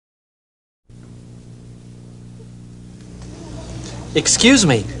Excuse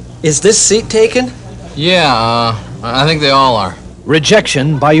me, is this seat taken? Yeah, I think they all are.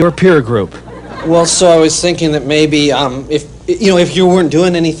 Rejection by your peer group. Well, so I was thinking that maybe, if you weren't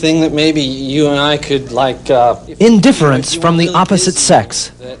doing anything, that maybe you and I could, Indifference from the opposite sex.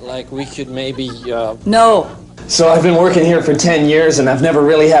 That, we could maybe, No. So I've been working here for 10 years and I've never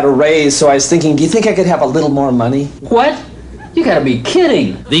really had a raise, so I was thinking, do you think I could have a little more money? What? You gotta be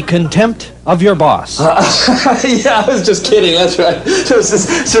kidding. The contempt of your boss. Yeah, I was just kidding, that's right. It was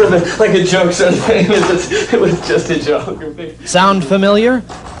just sort of like a joke sort of thing. It was just a joke. Sound familiar?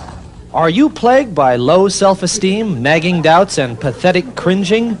 Are you plagued by low self-esteem, nagging doubts, and pathetic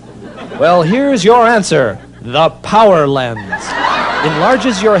cringing? Well, here's your answer. The Power Lens.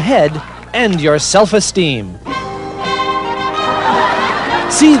 Enlarges your head and your self-esteem.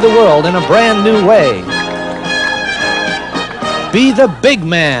 See the world in a brand new way. Be the big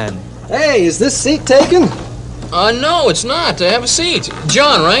man. Hey, is this seat taken? No, it's not. Have a seat.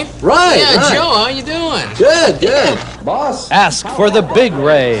 John, right? Right, Yeah, right. Joe, how you doing? Good. Boss? Ask for the big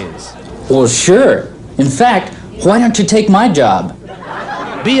raise. Well, sure. In fact, why don't you take my job?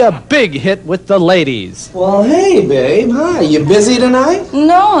 Be a big hit with the ladies. Well, hey, babe. Hi, you busy tonight?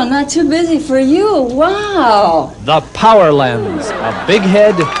 No, not too busy for you. Wow. The Power Lens. A big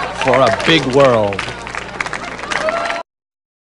head for a big world.